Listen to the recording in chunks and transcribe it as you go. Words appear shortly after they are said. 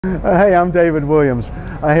Hey, I'm David Williams.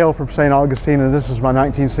 I hail from St. Augustine, and this is my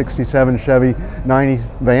 1967 Chevy 90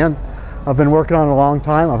 van. I've been working on it a long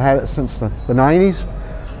time. I've had it since the 90s.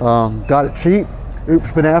 Got it cheap.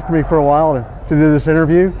 Oop's been after me for a while to do this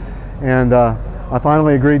interview, and I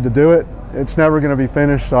finally agreed to do it. It's never going to be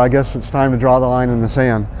finished, so I guess it's time to draw the line in the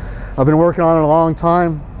sand. I've been working on it a long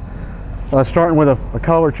time, starting with a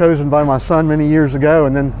color chosen by my son many years ago,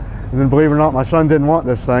 and then believe it or not, my son didn't want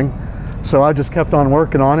this thing. So I just kept on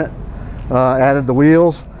working on it, added the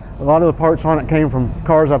wheels. A lot of the parts on it came from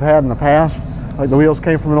cars I've had in the past. Like the wheels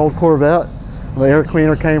came from an old Corvette. The air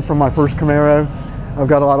cleaner came from my first Camaro. I've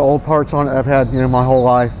got a lot of old parts on it I've had, my whole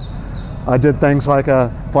life. I did things like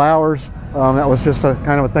flowers. That was just a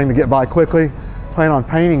kind of a thing to get by quickly. Plan on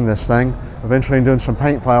painting this thing eventually, and doing some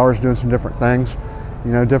paint flowers, doing some different things.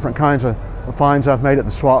 Different kinds of finds I've made at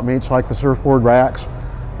the swap meets, like the surfboard racks.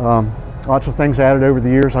 Lots of things added over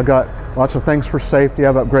the years. I've got lots of things for safety.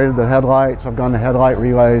 I've upgraded the headlights. I've gone to headlight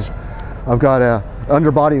relays. I've got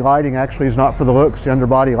underbody lighting. Actually, is not for the looks. The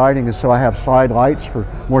underbody lighting is so I have side lights for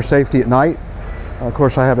more safety at night. Of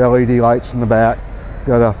course, I have LED lights in the back.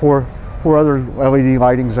 Got four other LED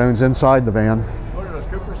lighting zones inside the van. What are those,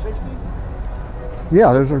 Cooper 60s?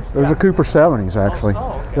 Yeah, those are Cooper 70s actually.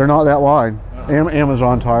 Oh, okay. They're not that wide.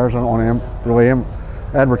 Amazon tires. I don't want to really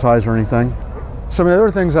advertise or anything. Some of the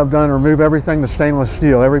other things I've done are remove everything to stainless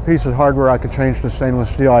steel. Every piece of hardware I could change to stainless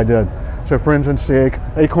steel, I did. So for instance, the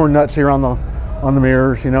acorn nuts here on the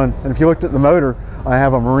mirrors, and if you looked at the motor, I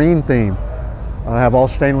have a marine theme. I have all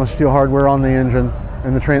stainless steel hardware on the engine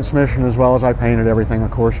and the transmission, as well as I painted everything,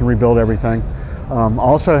 of course, and rebuilt everything.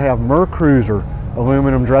 Also have Mercruiser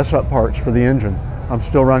aluminum dress-up parts for the engine. I'm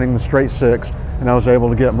still running the straight six, and I was able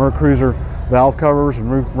to get Mercruiser valve covers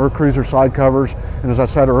and Mercruiser side covers, and as I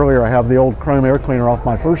said earlier, I have the old chrome air cleaner off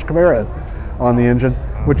my first Camaro on the engine,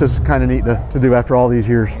 which is kind of neat to do after all these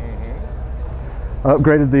years. I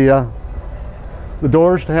upgraded the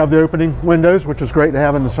doors to have the opening windows, which is great to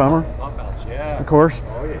have in the summer. Yeah. Of course.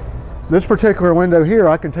 Oh, yeah. This particular window here,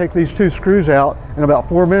 I can take these two screws out in about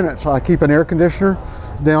 4 minutes. I keep an air conditioner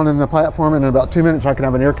down in the platform, and in about 2 minutes I can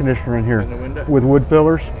have an air conditioner in here in the window with wood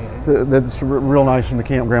fillers. That's real nice in the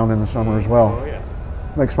campground in the summer as well. Oh, yeah.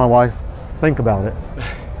 Makes my wife think about it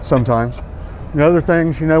sometimes. The other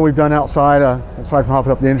things, we've done outside, aside from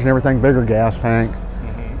hopping up the engine and everything, bigger gas tank.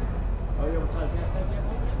 Oh, yeah, what size gas tank you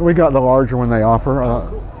have? We got the larger one they offer.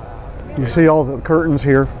 Cool. You can see all the curtains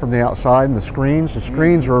here from the outside, and the screens. The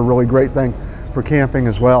screens are a really great thing for camping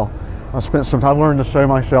as well. I spent some time learning to sew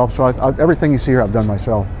myself, so everything you see here I've done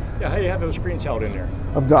myself. Yeah, how do you have those screens held in there?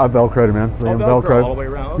 I've Velcroed them in. Velcro all the way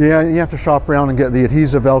around? Okay. Yeah, you have to shop around and get the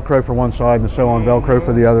adhesive Velcro for one side and sew on Velcro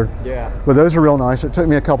for the other. Yeah. But those are real nice. It took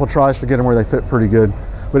me a couple tries to get them where they fit pretty good.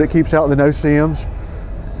 But it keeps out the no-seams,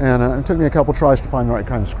 and it took me a couple tries to find the right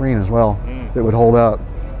kind of screen as well that would hold up.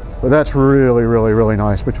 But that's really, really, really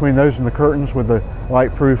nice. Between those and the curtains with the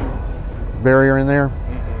light-proof barrier in there,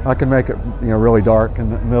 I can make it really dark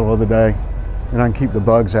in the middle of the day, and I can keep the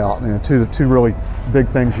bugs out. Two really big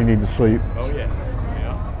things you need to sleep. Oh yeah,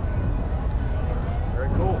 yeah. Very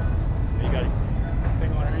cool. You got a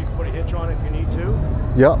thing on there, you can put a hitch on it if you need to.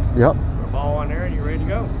 Yep. Put a ball on there and you're ready to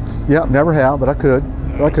go. Yep, never have, but I could.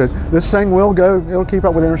 This thing will go, it'll keep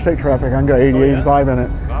up with interstate traffic. I can go 80, 85 in it.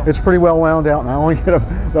 Wow. It's pretty well wound out, and I only get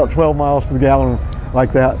about 12 miles to the gallon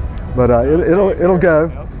like that. But it'll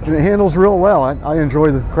go, and it handles real well. I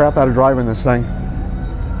enjoy the crap out of driving this thing.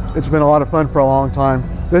 It's been a lot of fun for a long time.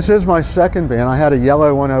 This is my second van. I had a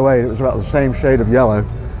yellow 108. It was about the same shade of yellow.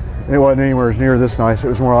 It wasn't anywhere near this nice. It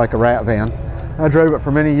was more like a rat van. I drove it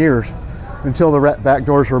for many years until the back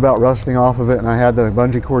doors were about rusting off of it, and I had the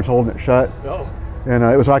bungee cords holding it shut. Oh. And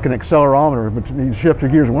it was like an accelerometer, but you shift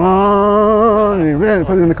your gears, and you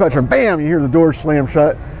put it in the clutch, and bam, you hear the doors slam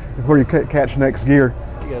shut before you catch the next gear.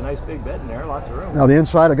 You got a nice big bed in there, lots of room. Now the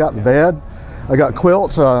inside, I got the bed. I got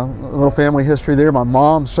quilts, a little family history there. My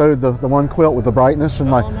mom sewed the one quilt with the brightness,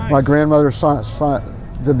 and my grandmother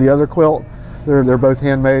did the other quilt. They're both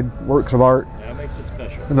handmade works of art. That makes it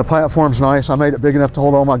special. And the platform's nice. I made it big enough to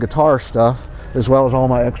hold all my guitar stuff, as well as all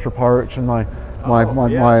my extra parts and my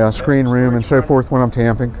screen room and so forth when I'm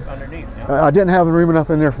camping. Underneath, yeah. I didn't have room enough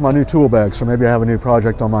in there for my new tool bag, so maybe I have a new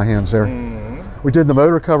project on my hands there. We did the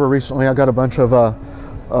motor cover recently. I got a bunch of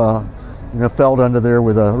felt under there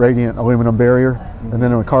with a radiant aluminum barrier, and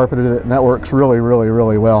then we carpeted it, and that works really, really,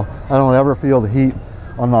 really well. I don't ever feel the heat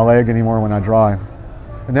on my leg anymore when I drive.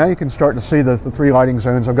 And now you can start to see the three lighting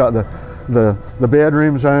zones. I've got the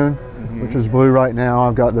bedroom zone, which is blue right now.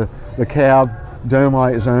 I've got the cab dome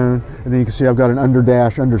light zone, and then you can see I've got an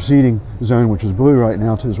under seating zone, which is blue right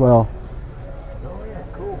now too as well. Oh yeah,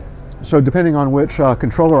 cool. So depending on which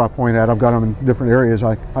controller I point at, I've got them in different areas.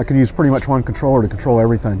 I can use pretty much one controller to control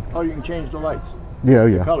everything. Oh, you can change the lights. Yeah,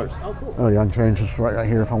 yeah. Colors. Oh, cool. Oh yeah, I can change this right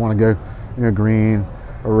here if I want to go, you know, green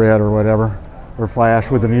or red or whatever, or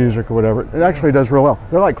flash with the music or whatever. It actually does real well.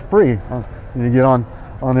 They're like free. You get on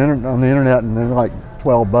the internet and they're like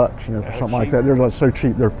 $12, you know, for something like that. They're like so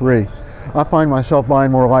cheap, they're free. I find myself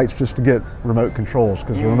buying more lights just to get remote controls,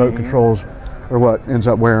 because the remote controls are what ends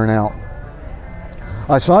up wearing out.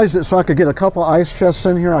 I sized it so I could get a couple ice chests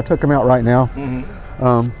in here. I took them out right now.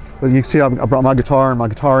 But you can see I brought my guitar and my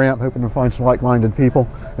guitar amp, hoping to find some like-minded people,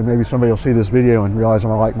 and maybe somebody will see this video and realize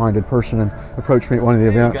I'm a like-minded person and approach me at one of the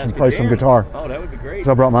events and play some guitar. Oh, that would be great.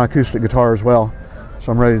 So I brought my acoustic guitar as well,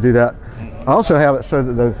 so I'm ready to do that. I also have it so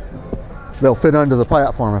that they'll fit under the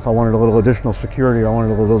platform. If I wanted a little additional security or I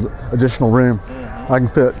wanted a little additional room, I can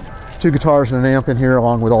fit 2 guitars and an amp in here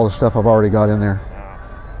along with all the stuff I've already got in there.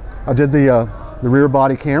 I did the rear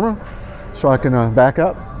body camera so I can back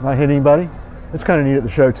up, not hit anybody. It's kind of neat at the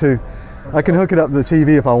show too. I can hook it up to the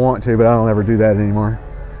TV if I want to, but I don't ever do that anymore.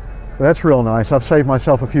 But that's real nice. I've saved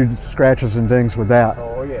myself a few scratches and dings with that.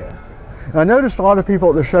 Oh yeah. And I noticed a lot of people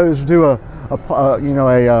at the shows do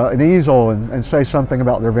an easel and say something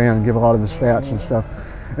about their van and give a lot of the stats and stuff.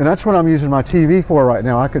 And that's what I'm using my TV for right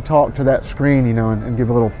now. I could talk to that screen, you know, and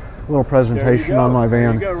give a little presentation on my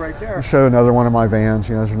van. There you go, right there. Show another one of my vans.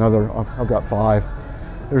 You know, there's another. I've got 5.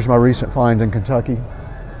 There's my recent find in Kentucky.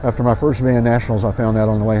 After my first van nationals, I found that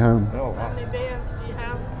on the way home. Oh, wow. How many vans do you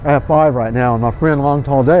have? I have 5 right now, and my friend Long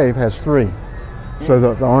Tall Dave has 3. So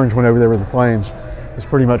the orange one over there with the flames is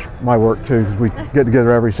pretty much my work too, because we get together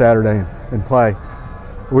every Saturday and play.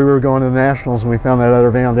 We were going to the nationals and we found that other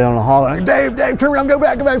van down in the hall. Like, Dave, turn around, go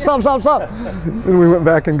back, stop. And we went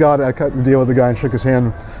back and got it. I cut the deal with the guy and shook his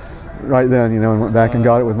hand right then, you know, and went back and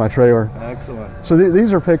got it with my trailer. Excellent. So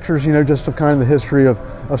these are pictures, you know, just of kind of the history of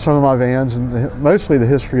some of my vans, and mostly the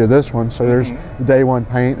history of this one. So there's the day 1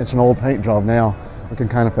 paint. It's an old paint job now, looking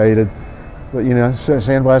kind of faded. But, you know,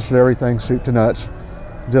 sandblasted everything, soup to nuts.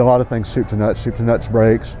 Did a lot of things soup to nuts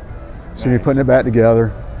brakes. So you're putting it back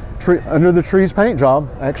together. Under the trees paint job,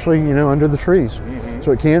 actually, you know, under the trees.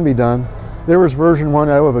 So it can be done. There was version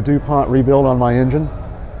 1.0 of a DuPont rebuild on my engine.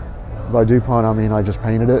 By DuPont, I mean I just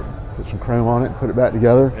painted it, put some chrome on it, put it back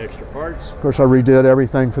together. Extra parts. Of course, I redid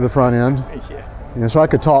everything for the front end. You know, so I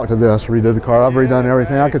could talk to this, redid the car. I've redone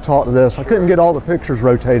everything. I could talk to this. I couldn't get all the pictures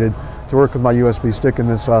rotated to work with my USB stick in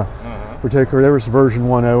this particular. There was version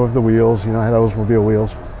 1.0 of the wheels. You know, I had Oldsmobile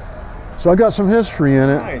wheels. So I got some history in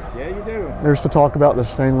it. Nice, yeah, you do. There's to talk about the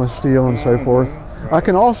stainless steel and so forth. Right. I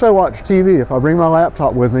can also watch TV if I bring my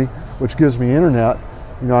laptop with me, which gives me internet.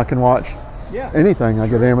 You know, I can watch anything. I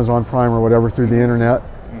get Amazon Prime or whatever through the internet,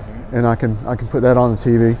 and I can put that on the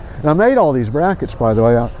TV. And I made all these brackets, by the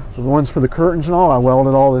way. The ones for the curtains and all. I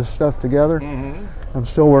welded all this stuff together. I'm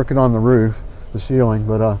still working on the roof, the ceiling,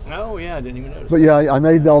 but oh yeah, I didn't even notice. But yeah, I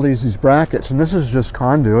made all these brackets, and this is just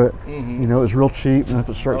conduit. You know, it's real cheap, and if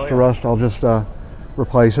it starts to rust, I'll just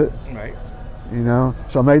replace it. Right. You know,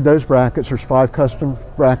 so I made those brackets. There's 5 custom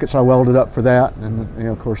brackets I welded up for that, and you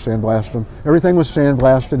know, of course, sandblasted them. Everything was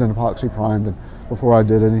sandblasted and epoxy primed and before I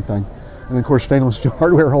did anything. And of course, stainless steel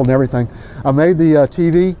hardware holding everything. I made the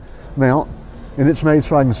TV mount, and it's made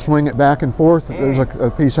so I can swing it back and forth. There's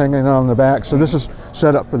a piece hanging on the back. So this is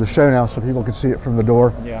set up for the show now, so people can see it from the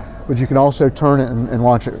door. Yeah. But you can also turn it and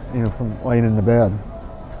watch it, you know, from laying in the bed,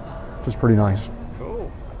 which is pretty nice. Cool.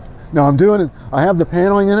 Now I'm doing it. I have the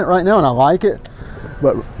paneling in it right now, and I like it.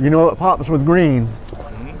 But you know what pops with green?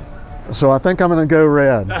 So I think I'm going to go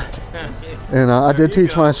red. And I did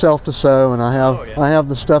teach myself to sew, and I have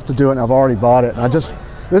the stuff to do it, and I've already bought it. And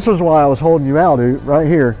this was why I was holding you out, dude, right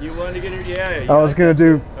here. You wanted to get it, I was going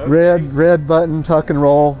to do red button, tuck and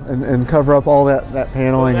roll, and cover up all that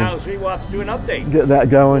paneling. Well, now, we'll have to do an update. Get that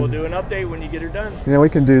going. We'll do an update when you get her done. Yeah, we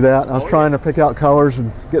can do that. I was trying to pick out colors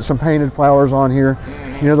and get some painted flowers on here.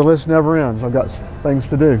 You know, the list never ends. I've got things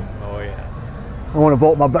to do. Oh yeah. I want to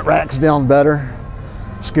bolt my racks down better.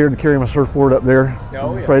 I'm scared to carry my surfboard up there.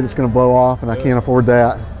 I'm afraid it's going to blow off, and I can't afford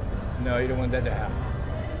that. No, you don't want that to happen.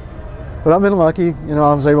 But I've been lucky. You know,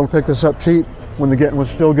 I was able to pick this up cheap when the getting was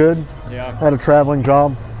still good. Yeah. I had a traveling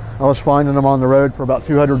job. I was finding them on the road for about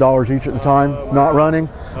 $200 each at the time, not running.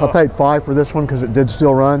 I paid $5 for this one because it did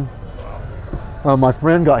still run. My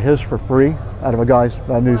friend got his for free out of a guy's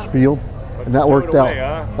news field, and that worked out.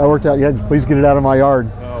 That worked out. Yeah, please get it out of my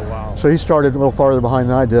yard. Oh wow. So he started a little farther behind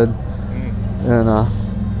than I did, and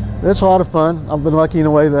it's a lot of fun. I've been lucky in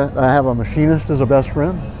a way that I have a machinist as a best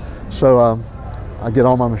friend, so I get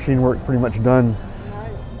all my machine work pretty much done.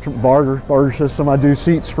 Barter system. I do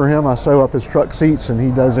seats for him. I sew up his truck seats, and he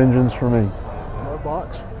does engines for me. More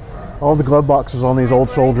box. All the glove boxes on these old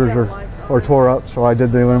Soldiers are tore up, so I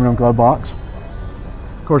did the aluminum glove box.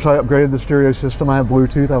 Of course, I upgraded the stereo system. I have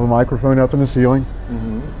Bluetooth. I have a microphone up in the ceiling.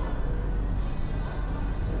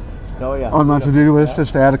 Oh, yeah. On my to-do list is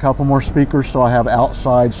to add a couple more speakers, so I have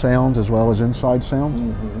outside sounds as well as inside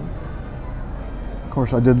sounds. Of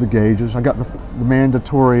course, I did the gauges. I got the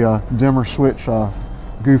mandatory dimmer switch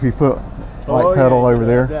goofy foot light pedal over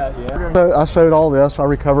there. So I sewed all this. I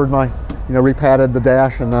recovered my, repatted the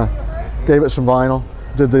dash and gave it some vinyl.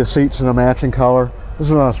 Did the seats in a matching color. This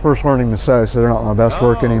is when I was first learning to sew, so they're not my best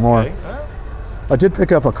work anymore. I did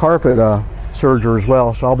pick up a carpet serger as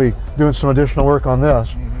well, so I'll be doing some additional work on this.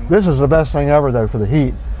 This is the best thing ever though for the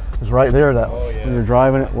heat. It's right there that when you're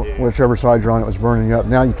driving it, whichever side you're on, it was burning up.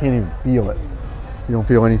 Now you can't even feel it. You don't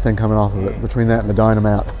feel anything coming off of it between that and the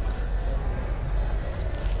Dynamat.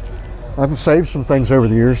 I've saved some things over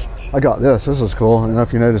the years. I got this. This is cool. I don't know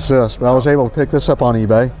if you noticed this, but I was able to pick this up on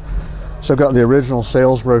eBay. So I've got the original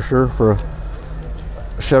sales brochure for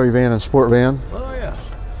a Chevy van and sport van. Oh yeah,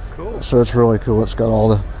 cool. So it's really cool. It's got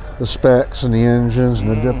all the specs and the engines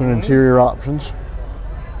and the different interior options.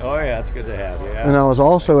 Oh yeah, it's good to have. Yeah. And I was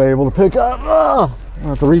also able to pick up. I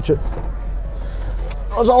have to reach it.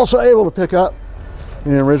 I was also able to pick up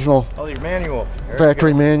the original your manual.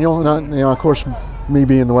 Factory manual. And of course, me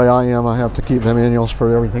being the way I am, I have to keep the manuals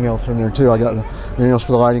for everything else in there too. I got the manuals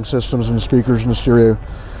for the lighting systems and the speakers and the stereo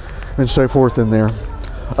and so forth in there.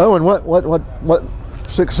 Oh, and what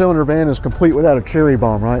six-cylinder van is complete without a cherry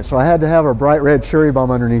bomb, right? So I had to have a bright red cherry bomb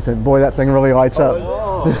underneath it. And boy, that thing really lights up.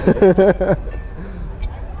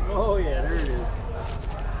 Oh yeah, there it is.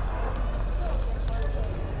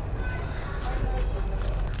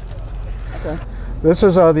 Okay. This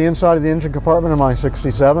is the inside of the engine compartment of my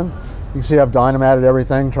 67. You can see I've Dynamatted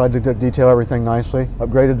everything, tried to detail everything nicely.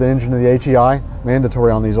 Upgraded the engine to the HEI,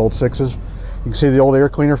 mandatory on these old 6s. You can see the old air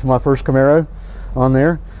cleaner from my first Camaro on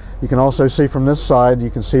there. You can also see from this side,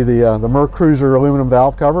 you can see the Merc Cruiser aluminum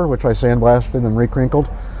valve cover, which I sandblasted and recrinkled.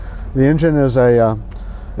 The engine is a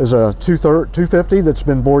 250 that's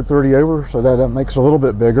been bored 30 over, so that makes it a little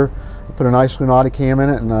bit bigger. I put a nice Lunati cam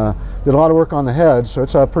in it and did a lot of work on the head, so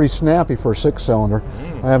it's pretty snappy for a 6-cylinder.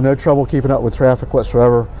 I have no trouble keeping up with traffic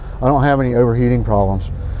whatsoever. I don't have any overheating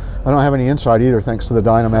problems. I don't have any inside either, thanks to the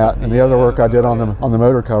Dynamat and the other work I did on the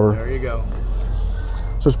motor cover. There you go.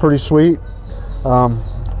 So it's pretty sweet.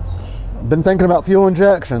 Been thinking about fuel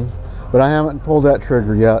injection, but I haven't pulled that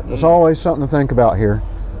trigger yet. There's always something to think about here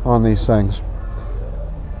on these things.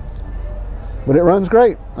 But it runs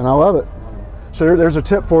great, and I love it. So there's a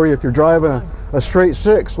tip for you. If you're driving a straight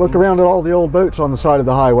 6, look around at all the old boats on the side of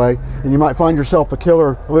the highway, and you might find yourself a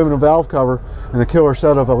killer aluminum valve cover and a killer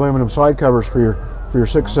set of aluminum side covers for your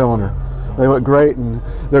 6-cylinder. They look great, and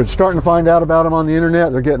they're starting to find out about them on the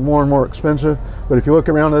internet. They're getting more and more expensive, but if you look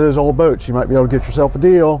around at those old boats, you might be able to get yourself a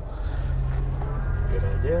deal. Good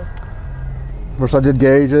idea. Of course, I did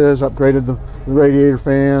gauges, upgraded the radiator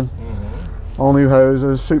fan, all new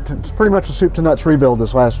hoses. It's pretty much a soup to nuts rebuild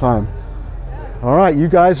this last time. All right, you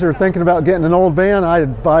guys that are thinking about getting an old van, I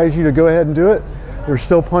advise you to go ahead and do it. There's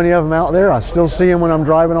still plenty of them out there. I still see them when I'm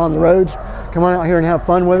driving on the roads. Come on out here and have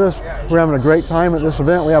fun with us. We're having a great time at this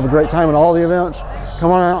event. We have a great time at all the events.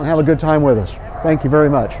 Come on out and have a good time with us. Thank you very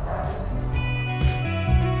much.